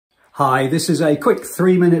Hi, this is a quick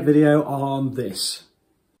 3-minute video on this.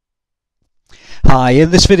 Hi, in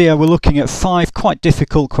this video we're looking at 5 quite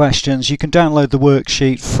difficult questions. You can download the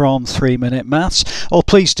worksheet from 3-Minute Maths, or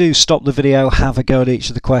please do stop the video, have a go at each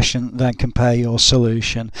of the questions, then compare your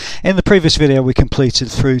solution. In the previous video we completed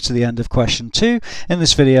through to the end of question 2. In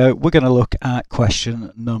this video we're going to look at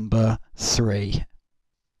question number 3.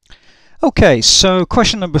 Okay, so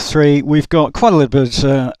question number 3, we've got quite a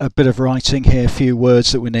bit of writing here, a few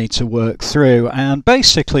words that we need to work through, and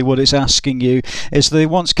basically what it's asking you is they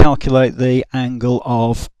want to calculate the angle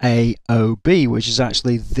of AOB, which is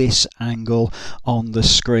actually this angle on the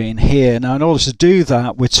screen here. Now in order to do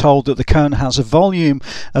that, we're told that the cone has a volume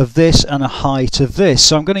of this and a height of this,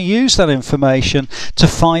 so I'm going to use that information to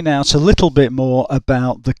find out a little bit more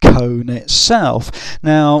about the cone itself.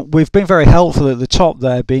 Now we've been very helpful at the top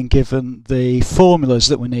there, being given the formulas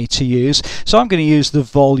that we need to use, so I'm going to use the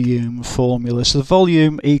volume formula. So the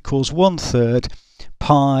volume equals 1/3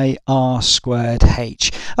 pi r squared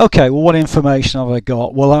h. Okay, well, what information have I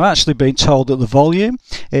got? Well, I've actually been told that the volume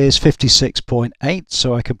is 56.8,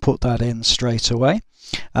 so I can put that in straight away.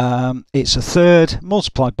 It's 1/3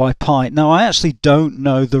 multiplied by pi. Now I actually don't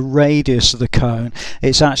know the radius of the cone,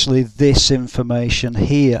 it's actually this information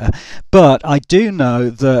here, but I do know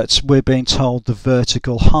that we're being told the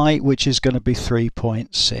vertical height, which is going to be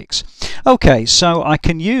 3.6. Okay, so I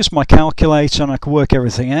can use my calculator and I can work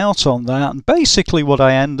everything out on that, and basically what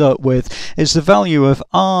I end up with is the value of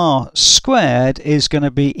r squared is going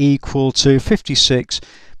to be equal to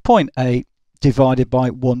 56.8 divided by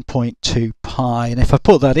 1.2 pi, and if I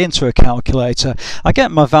put that into a calculator I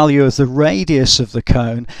get my value of the radius of the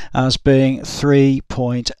cone as being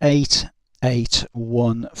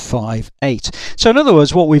 3.88158. So in other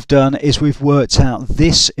words, what we've done is we've worked out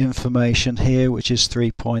this information here, which is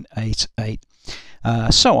 3.88,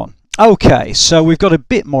 so on. Okay, so we've got a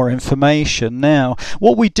bit more information now.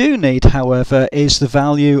 What we do need, however, is the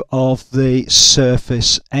value of the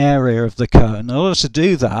surface area of the cone. In order to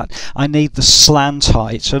do that, I need the slant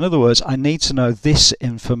height. So in other words, I need to know this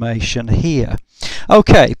information here.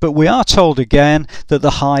 Okay, but we are told again that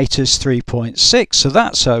the height is 3.6, so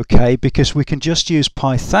that's okay because we can just use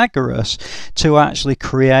Pythagoras to actually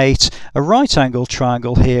create a right angle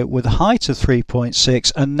triangle here with a height of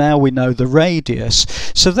 3.6, and now we know the radius.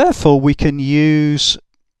 So therefore we can use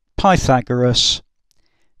Pythagoras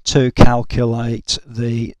to calculate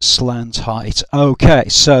the slant height. Okay,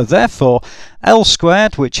 so therefore L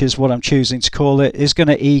squared, which is what I'm choosing to call it, is going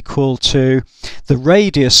to equal to the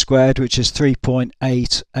radius squared, which is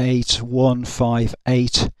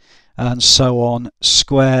 3.88158 and so on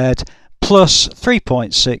squared, plus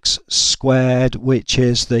 3.6 squared, which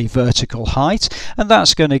is the vertical height, and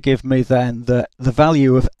that's going to give me then the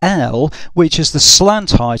value of L, which is the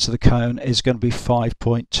slant height of the cone, is going to be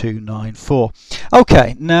 5.294.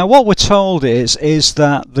 Okay, now what we're told is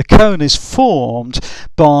that the cone is formed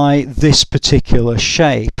by this particular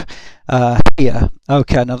shape here.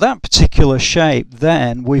 Okay, now that particular shape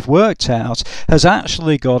then we've worked out has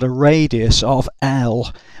actually got a radius of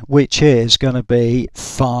L, which is going to be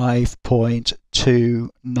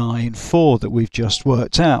 5.294 that we've just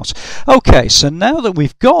worked out. Okay, so now that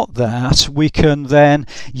we've got that, we can then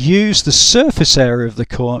use the surface area of the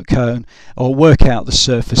cone, or work out the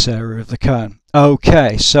surface area of the cone.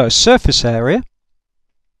 Okay, so surface area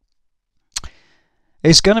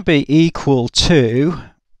is going to be equal to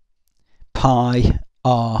pi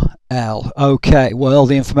RL. Okay, well,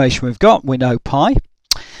 the information we've got, we know pi.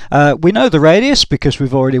 We know the radius because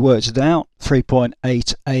we've already worked it out,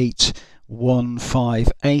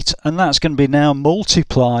 3.88158, and that's going to be now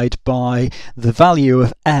multiplied by the value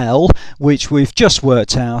of L, which we've just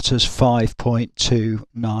worked out as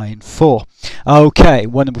 5.294. Okay,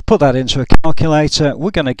 when we put that into a calculator,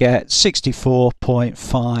 we're going to get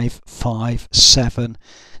 64.557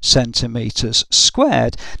 centimeters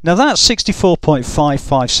squared. Now that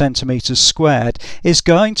 64.55 centimeters squared is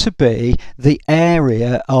going to be the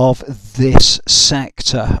area of this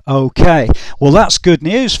sector. Okay, well, that's good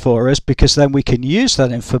news for us because then we can use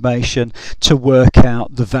that information to work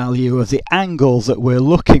out the value of the angle that we're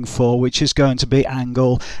looking for, which is going to be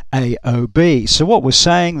angle AOB. So what we're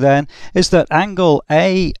saying then is that angle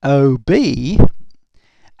AOB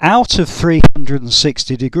out of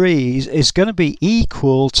 360 degrees is going to be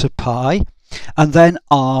equal to pi and then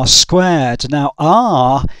r squared. Now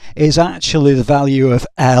r is actually the value of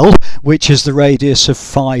L, which is the radius of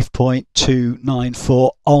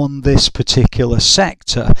 5.294 on this particular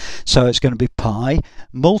sector. So it's going to be pi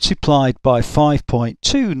multiplied by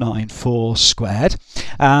 5.294 squared,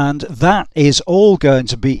 and that is all going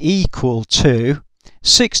to be equal to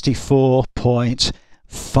 64.557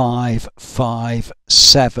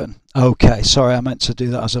 557. Okay, sorry, I meant to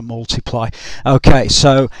do that as a multiply. Okay,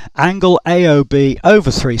 so angle AOB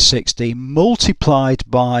over 360 multiplied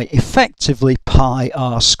by effectively pi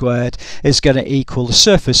r squared is going to equal the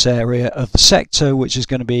surface area of the sector, which is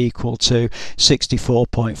going to be equal to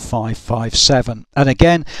 64.557. And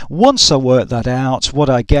again, once I work that out, what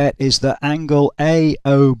I get is that angle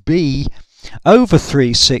AOB over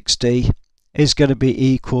 360 is going to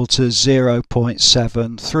be equal to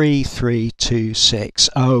 0.73326.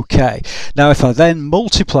 Okay, now if I then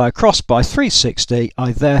multiply across by 360,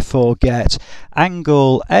 I therefore get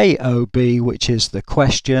angle AOB, which is the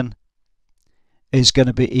question, is going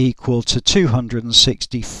to be equal to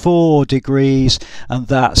 264 degrees, and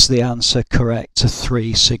that's the answer correct to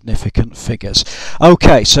 3 significant figures.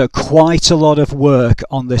 Okay, so quite a lot of work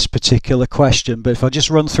on this particular question, but if I just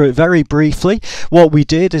run through it very briefly, what we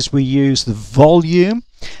did is we used the volume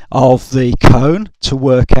of the cone to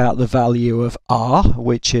work out the value of r,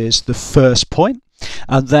 which is the first point.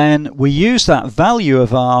 And then we use that value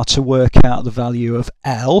of r to work out the value of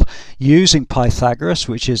L using Pythagoras,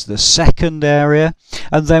 which is the second area.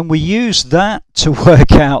 And then we use that to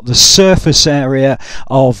work out the surface area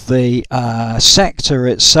of the sector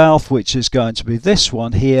itself, which is going to be this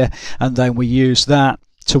one here. And then we use that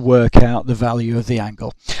to work out the value of the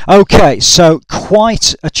angle. Okay, so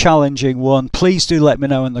quite a challenging one. Please do let me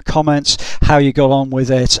know in the comments how you got on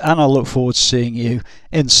with it, and I look forward to seeing you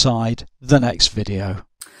inside the next video.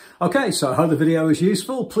 Okay, so I hope the video was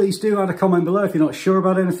useful. Please do add a comment below if you're not sure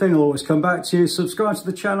about anything. I'll always come back to you. Subscribe to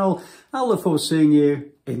the channel. I'll look forward to seeing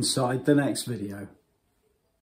you inside the next video.